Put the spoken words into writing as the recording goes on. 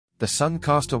The sun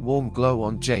cast a warm glow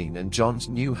on Jane and John's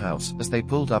new house as they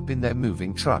pulled up in their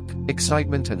moving truck.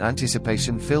 Excitement and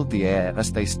anticipation filled the air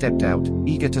as they stepped out,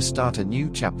 eager to start a new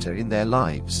chapter in their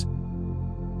lives.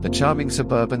 The charming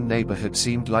suburban neighborhood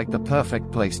seemed like the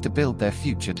perfect place to build their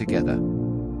future together.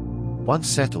 Once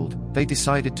settled, they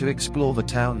decided to explore the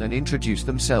town and introduce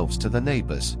themselves to the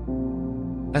neighbors.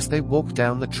 As they walked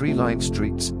down the tree-lined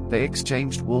streets, they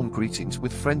exchanged warm greetings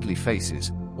with friendly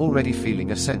faces, already feeling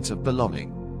a sense of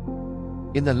belonging.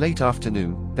 In the late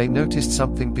afternoon, they noticed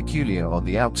something peculiar on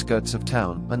the outskirts of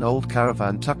town, an old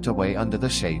caravan tucked away under the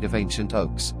shade of ancient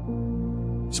oaks.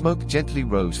 Smoke gently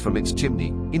rose from its chimney,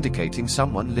 indicating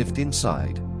someone lived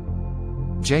inside.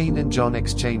 Jane and John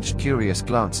exchanged curious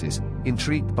glances,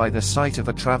 intrigued by the sight of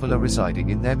a traveler residing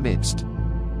in their midst.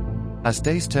 As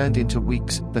days turned into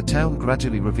weeks, the town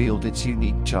gradually revealed its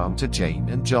unique charm to Jane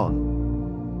and John.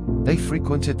 They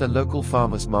frequented the local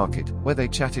farmers' market, where they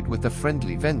chatted with the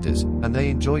friendly vendors, and they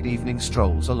enjoyed evening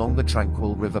strolls along the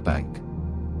tranquil riverbank.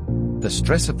 The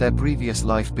stress of their previous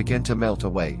life began to melt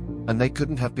away, and they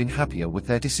couldn't have been happier with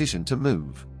their decision to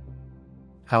move.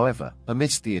 However,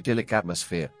 amidst the idyllic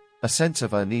atmosphere, a sense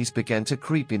of unease began to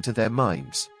creep into their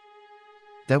minds.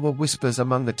 There were whispers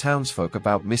among the townsfolk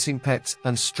about missing pets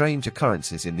and strange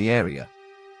occurrences in the area.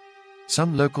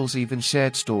 Some locals even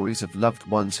shared stories of loved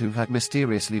ones who had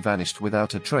mysteriously vanished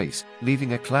without a trace,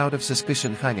 leaving a cloud of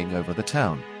suspicion hanging over the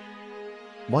town.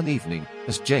 One evening,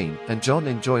 as Jane and John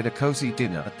enjoyed a cozy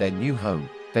dinner at their new home,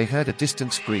 they heard a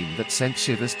distant scream that sent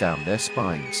shivers down their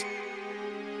spines.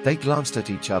 They glanced at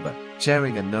each other,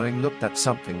 sharing a knowing look that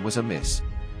something was amiss.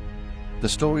 The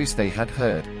stories they had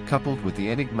heard, coupled with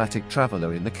the enigmatic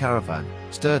traveler in the caravan,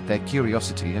 stirred their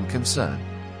curiosity and concern.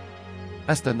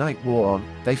 As the night wore on,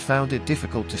 they found it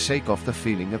difficult to shake off the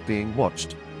feeling of being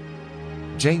watched.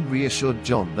 Jane reassured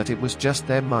John that it was just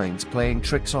their minds playing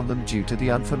tricks on them due to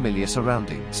the unfamiliar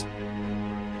surroundings.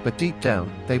 But deep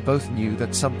down, they both knew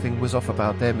that something was off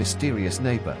about their mysterious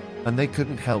neighbor, and they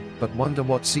couldn't help but wonder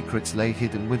what secrets lay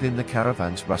hidden within the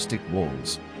caravan's rustic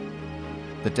walls.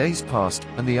 The days passed,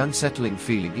 and the unsettling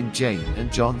feeling in Jane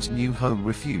and John's new home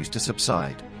refused to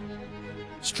subside.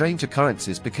 Strange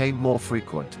occurrences became more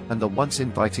frequent, and the once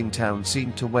inviting town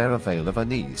seemed to wear a veil of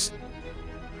unease.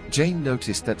 Jane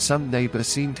noticed that some neighbors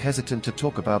seemed hesitant to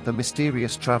talk about the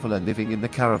mysterious traveler living in the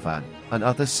caravan, and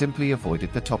others simply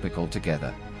avoided the topic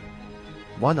altogether.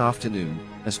 One afternoon,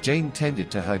 as Jane tended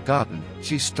to her garden,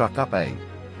 she struck up a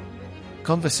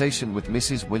conversation with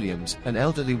Mrs. Williams, an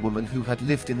elderly woman who had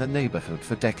lived in the neighborhood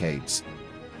for decades.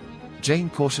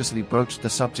 Jane cautiously broached the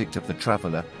subject of the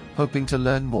traveler, hoping to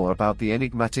learn more about the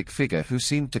enigmatic figure who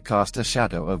seemed to cast a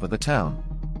shadow over the town.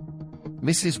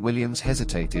 Mrs. Williams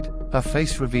hesitated, her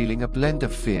face revealing a blend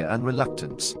of fear and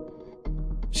reluctance.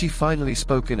 She finally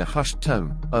spoke in a hushed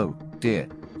tone, "Oh, dear,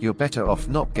 you're better off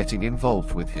not getting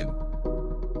involved with him.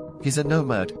 He's a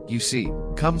nomad, you see,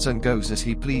 comes and goes as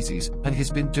he pleases, and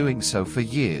he's been doing so for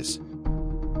years.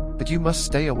 But you must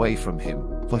stay away from him,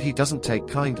 for he doesn't take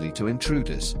kindly to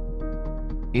intruders."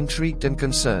 Intrigued and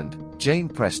concerned, Jane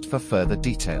pressed for further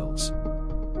details.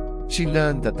 She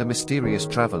learned that the mysterious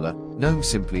traveler, known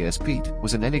simply as Pete,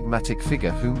 was an enigmatic figure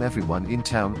whom everyone in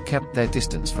town kept their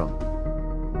distance from.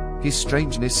 His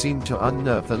strangeness seemed to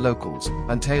unnerve the locals,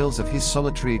 and tales of his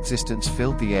solitary existence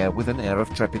filled the air with an air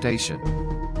of trepidation.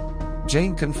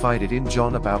 Jane confided in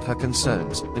John about her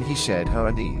concerns, and he shared her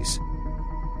unease.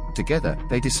 Together,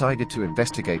 they decided to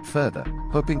investigate further,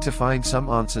 hoping to find some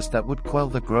answers that would quell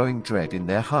the growing dread in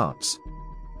their hearts.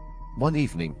 One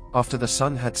evening, after the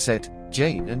sun had set,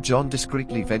 Jane and John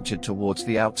discreetly ventured towards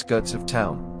the outskirts of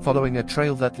town, following a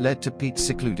trail that led to Pete's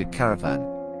secluded caravan.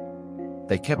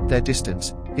 They kept their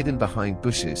distance, hidden behind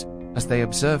bushes, as they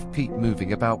observed Pete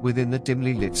moving about within the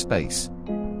dimly lit space.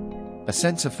 A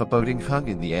sense of foreboding hung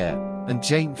in the air, and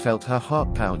Jane felt her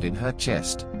heart pound in her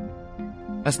chest.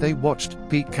 As they watched,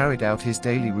 Pete carried out his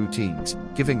daily routines,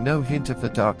 giving no hint of the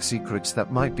dark secrets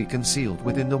that might be concealed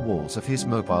within the walls of his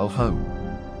mobile home.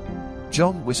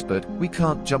 John whispered, "We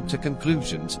can't jump to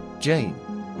conclusions, Jane.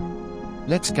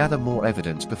 Let's gather more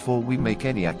evidence before we make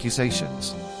any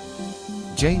accusations."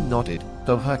 Jane nodded,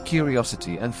 though her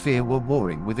curiosity and fear were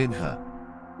warring within her.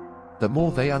 The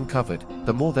more they uncovered,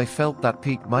 the more they felt that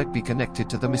Pete might be connected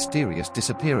to the mysterious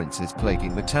disappearances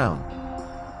plaguing the town.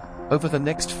 Over the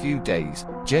next few days,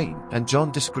 Jane and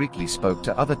John discreetly spoke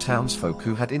to other townsfolk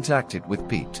who had interacted with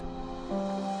Pete.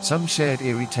 Some shared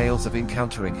eerie tales of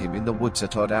encountering him in the woods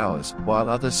at odd hours, while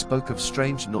others spoke of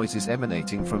strange noises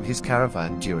emanating from his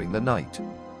caravan during the night.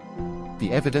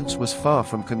 The evidence was far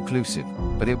from conclusive,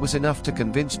 but it was enough to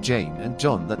convince Jane and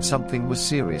John that something was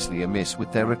seriously amiss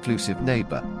with their reclusive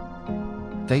neighbor.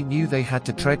 They knew they had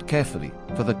to tread carefully,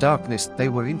 for the darkness they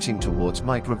were inching towards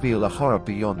might reveal a horror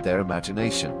beyond their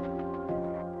imagination.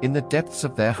 In the depths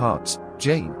of their hearts,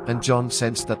 Jane and John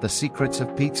sensed that the secrets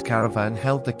of Pete's caravan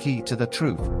held the key to the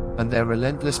truth, and their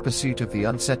relentless pursuit of the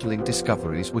unsettling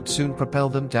discoveries would soon propel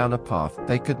them down a path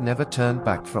they could never turn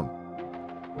back from.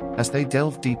 As they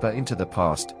delved deeper into the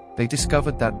past, they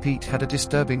discovered that Pete had a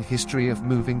disturbing history of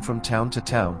moving from town to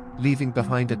town, leaving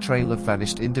behind a trail of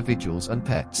vanished individuals and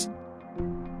pets.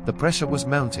 The pressure was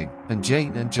mounting, and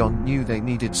Jane and John knew they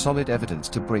needed solid evidence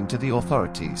to bring to the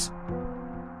authorities.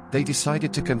 They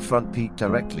decided to confront Pete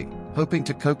directly, hoping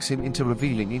to coax him into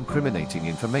revealing incriminating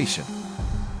information.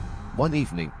 One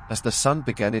evening, as the sun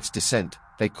began its descent,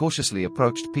 they cautiously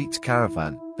approached Pete's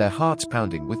caravan, their hearts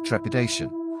pounding with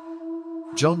trepidation.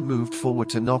 John moved forward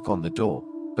to knock on the door,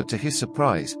 but to his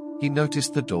surprise, he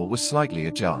noticed the door was slightly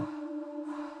ajar.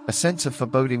 A sense of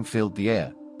foreboding filled the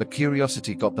air, but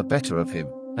curiosity got the better of him,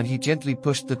 and he gently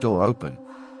pushed the door open.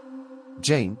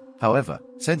 Jane, however,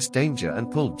 sensed danger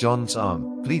and pulled John's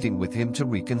arm, pleading with him to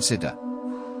reconsider.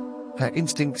 Her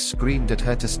instincts screamed at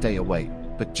her to stay away,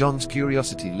 but John's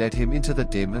curiosity led him into the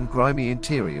dim and grimy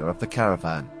interior of the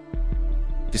caravan.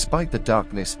 Despite the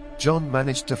darkness, John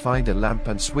managed to find a lamp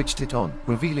and switched it on,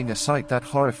 revealing a sight that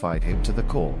horrified him to the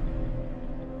core.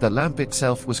 The lamp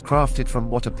itself was crafted from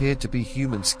what appeared to be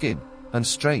human skin, and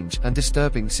strange and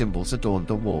disturbing symbols adorned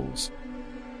the walls.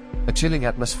 A chilling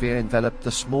atmosphere enveloped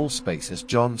the small space as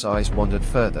John's eyes wandered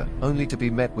further, only to be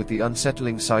met with the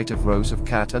unsettling sight of rows of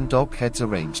cat and dog heads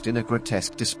arranged in a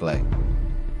grotesque display.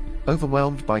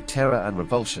 Overwhelmed by terror and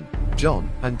revulsion, John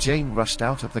and Jane rushed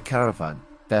out of the caravan,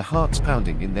 their hearts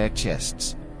pounding in their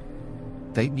chests.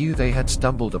 They knew they had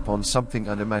stumbled upon something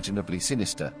unimaginably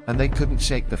sinister, and they couldn't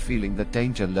shake the feeling that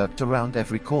danger lurked around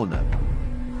every corner.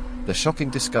 The shocking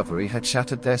discovery had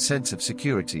shattered their sense of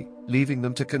security, leaving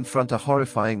them to confront a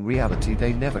horrifying reality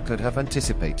they never could have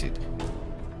anticipated.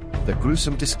 The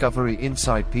gruesome discovery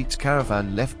inside Pete's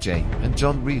caravan left Jane and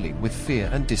John reeling with fear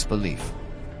and disbelief.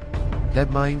 Their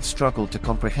minds struggled to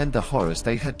comprehend the horrors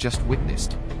they had just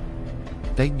witnessed.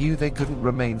 They knew they couldn't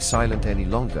remain silent any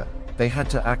longer. They had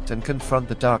to act and confront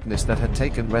the darkness that had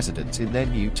taken residence in their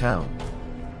new town.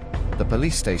 The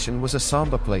police station was a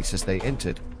somber place as they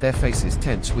entered, their faces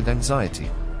tense with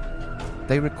anxiety.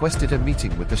 They requested a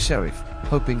meeting with the sheriff,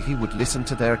 hoping he would listen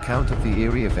to their account of the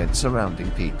eerie events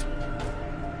surrounding Pete.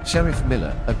 Sheriff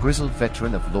Miller, a grizzled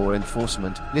veteran of law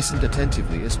enforcement, listened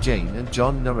attentively as Jane and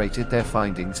John narrated their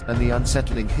findings and the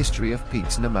unsettling history of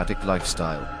Pete's nomadic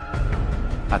lifestyle.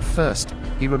 At first,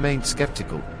 he remained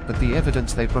skeptical, but the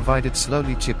evidence they provided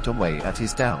slowly chipped away at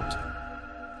his doubt.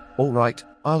 "All right,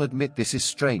 I'll admit this is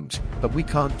strange, but we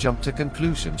can't jump to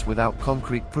conclusions without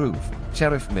concrete proof,"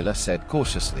 Sheriff Miller said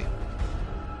cautiously.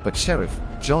 "But Sheriff,"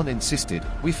 John insisted,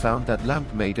 "we found that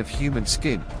lamp made of human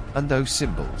skin, and those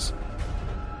symbols."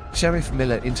 Sheriff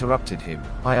Miller interrupted him,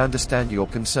 "I understand your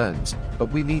concerns,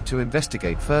 but we need to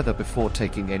investigate further before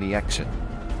taking any action.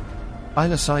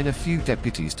 I'll assign a few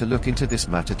deputies to look into this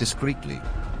matter discreetly."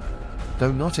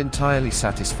 Though not entirely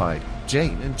satisfied,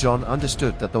 Jane and John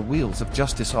understood that the wheels of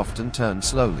justice often turn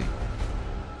slowly.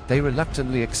 They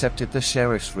reluctantly accepted the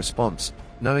sheriff's response,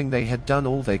 knowing they had done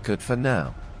all they could for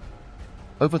now.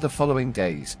 Over the following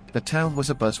days, the town was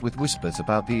abuzz with whispers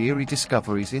about the eerie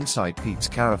discoveries inside Pete's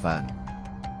caravan.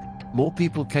 More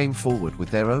people came forward with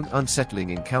their own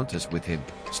unsettling encounters with him,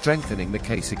 strengthening the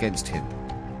case against him.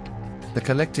 The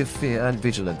collective fear and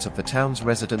vigilance of the town's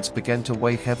residents began to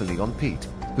weigh heavily on Pete,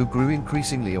 who grew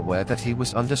increasingly aware that he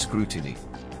was under scrutiny.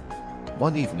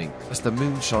 One evening, as the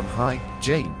moon shone high,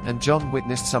 Jane and John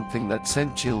witnessed something that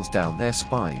sent chills down their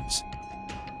spines.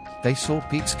 They saw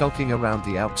Pete skulking around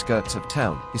the outskirts of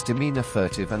town, his demeanor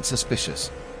furtive and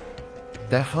suspicious.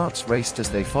 Their hearts raced as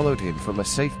they followed him from a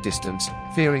safe distance,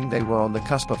 fearing they were on the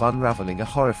cusp of unraveling a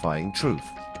horrifying truth.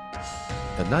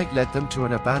 The night led them to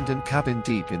an abandoned cabin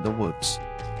deep in the woods.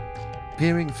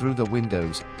 Peering through the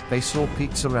windows, they saw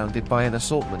Pete surrounded by an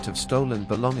assortment of stolen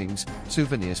belongings,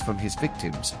 souvenirs from his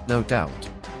victims, no doubt.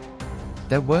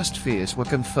 Their worst fears were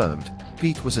confirmed.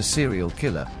 Pete was a serial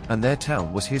killer, and their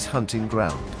town was his hunting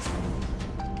ground.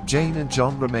 Jane and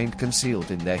John remained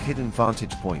concealed in their hidden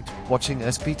vantage point, watching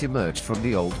as Pete emerged from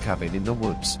the old cabin in the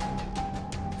woods.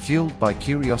 Fueled by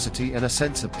curiosity and a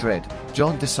sense of dread,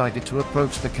 John decided to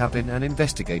approach the cabin and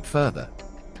investigate further.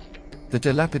 The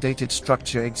dilapidated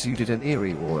structure exuded an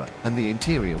eerie aura, and the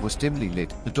interior was dimly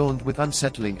lit, adorned with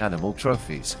unsettling animal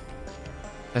trophies.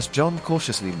 As John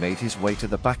cautiously made his way to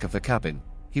the back of the cabin,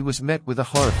 he was met with a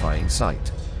horrifying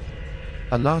sight.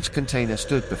 A large container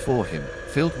stood before him,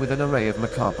 filled with an array of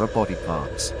macabre body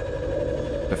parts.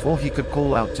 Before he could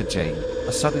call out to Jane,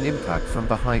 a sudden impact from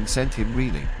behind sent him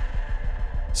reeling.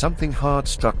 Something hard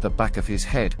struck the back of his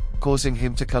head, causing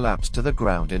him to collapse to the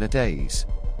ground in a daze.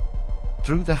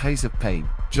 Through the haze of pain,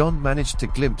 John managed to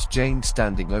glimpse Jane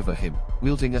standing over him,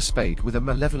 wielding a spade with a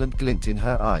malevolent glint in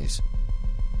her eyes.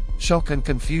 Shock and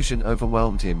confusion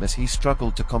overwhelmed him as he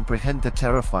struggled to comprehend the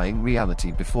terrifying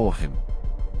reality before him.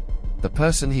 The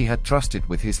person he had trusted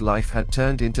with his life had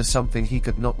turned into something he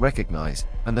could not recognize,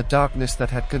 and the darkness that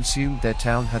had consumed their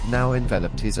town had now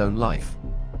enveloped his own life.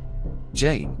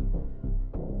 Jane.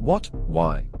 What?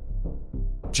 Why?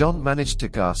 John managed to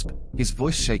gasp, his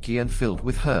voice shaky and filled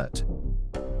with hurt.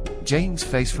 Jane's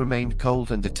face remained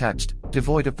cold and detached,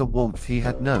 devoid of the warmth he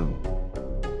had known.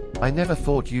 "I never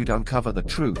thought you'd uncover the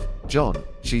truth, John,"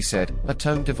 she said, a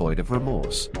tone devoid of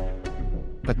remorse.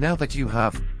 "But now that you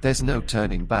have, there's no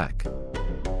turning back."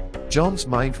 John's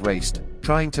mind raced,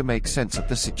 trying to make sense of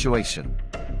the situation.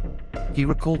 He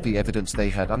recalled the evidence they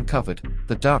had uncovered,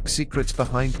 the dark secrets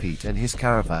behind Pete and his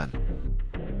caravan.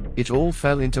 It all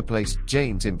fell into place: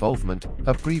 Jane's involvement,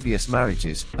 her previous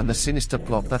marriages, and the sinister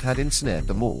plot that had ensnared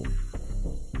them all.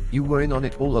 "You were in on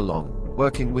it all along,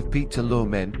 working with Pete to lure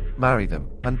men, marry them,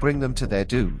 and bring them to their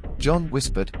doom," John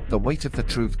whispered, the weight of the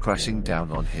truth crashing down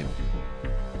on him.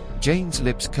 Jane's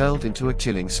lips curled into a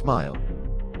chilling smile.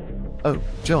 "Oh,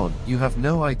 John, you have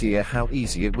no idea how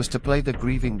easy it was to play the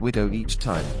grieving widow each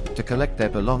time, to collect their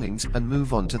belongings and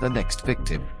move on to the next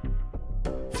victim."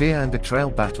 Fear and betrayal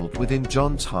battled within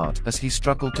John's heart as he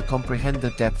struggled to comprehend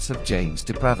the depths of Jane's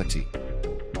depravity.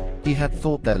 He had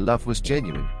thought their love was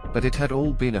genuine, but it had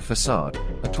all been a facade,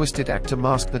 a twisted act to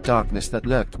mask the darkness that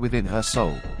lurked within her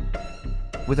soul.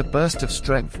 With a burst of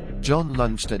strength, John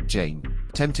lunged at Jane,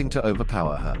 attempting to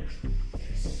overpower her.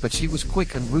 But she was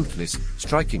quick and ruthless,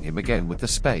 striking him again with the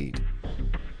spade.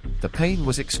 The pain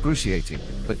was excruciating,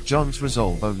 but John's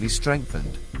resolve only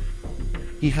strengthened.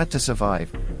 He had to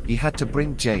survive. He had to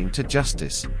bring Jane to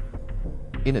justice.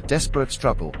 In a desperate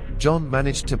struggle, John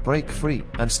managed to break free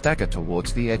and stagger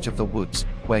towards the edge of the woods,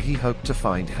 where he hoped to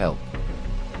find help.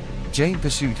 Jane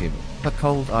pursued him, her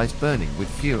cold eyes burning with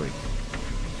fury.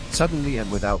 Suddenly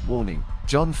and without warning,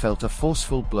 John felt a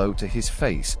forceful blow to his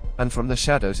face, and from the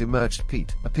shadows emerged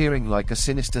Pete, appearing like a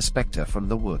sinister specter from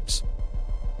the woods.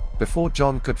 Before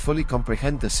John could fully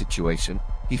comprehend the situation,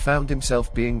 he found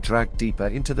himself being dragged deeper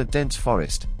into the dense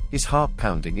forest, his heart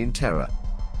pounding in terror.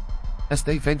 As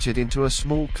they ventured into a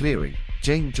small clearing,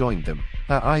 Jane joined them,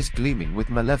 her eyes gleaming with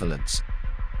malevolence.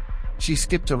 She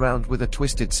skipped around with a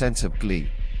twisted sense of glee,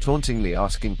 tauntingly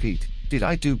asking Pete, "Did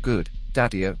I do good,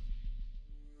 Daddy-o?"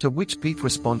 To which Pete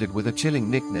responded with a chilling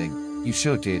nickname, "You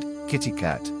sure did, kitty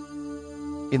cat."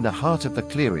 In the heart of the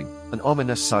clearing, an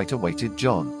ominous sight awaited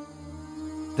John.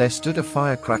 There stood a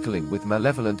fire crackling with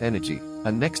malevolent energy,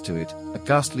 and next to it, a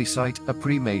ghastly sight, a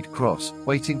pre-made cross,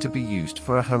 waiting to be used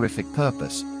for a horrific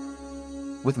purpose.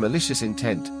 With malicious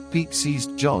intent, Pete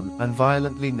seized John and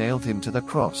violently nailed him to the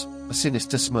cross, a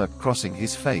sinister smirk crossing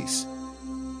his face.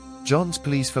 John's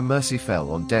pleas for mercy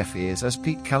fell on deaf ears as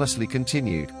Pete callously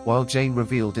continued, while Jane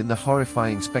revealed in the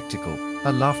horrifying spectacle,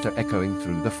 her laughter echoing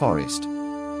through the forest.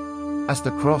 As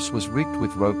the cross was rigged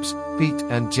with ropes, Pete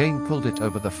and Jane pulled it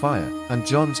over the fire, and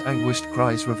John's anguished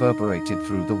cries reverberated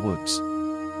through the woods.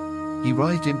 He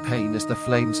writhed in pain as the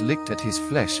flames licked at his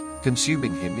flesh,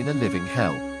 consuming him in a living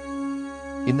hell.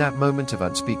 In that moment of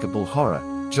unspeakable horror,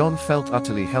 John felt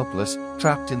utterly helpless,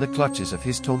 trapped in the clutches of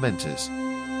his tormentors.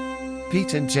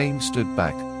 Pete and Jane stood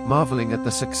back, marveling at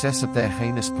the success of their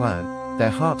heinous plan, their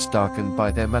hearts darkened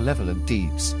by their malevolent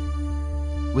deeds.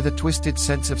 With a twisted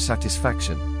sense of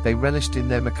satisfaction, they relished in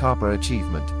their macabre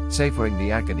achievement, savoring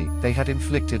the agony they had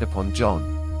inflicted upon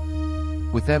John.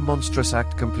 With their monstrous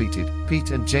act completed,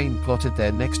 Pete and Jane plotted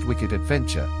their next wicked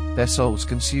adventure, their souls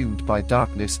consumed by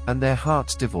darkness and their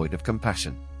hearts devoid of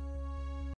compassion.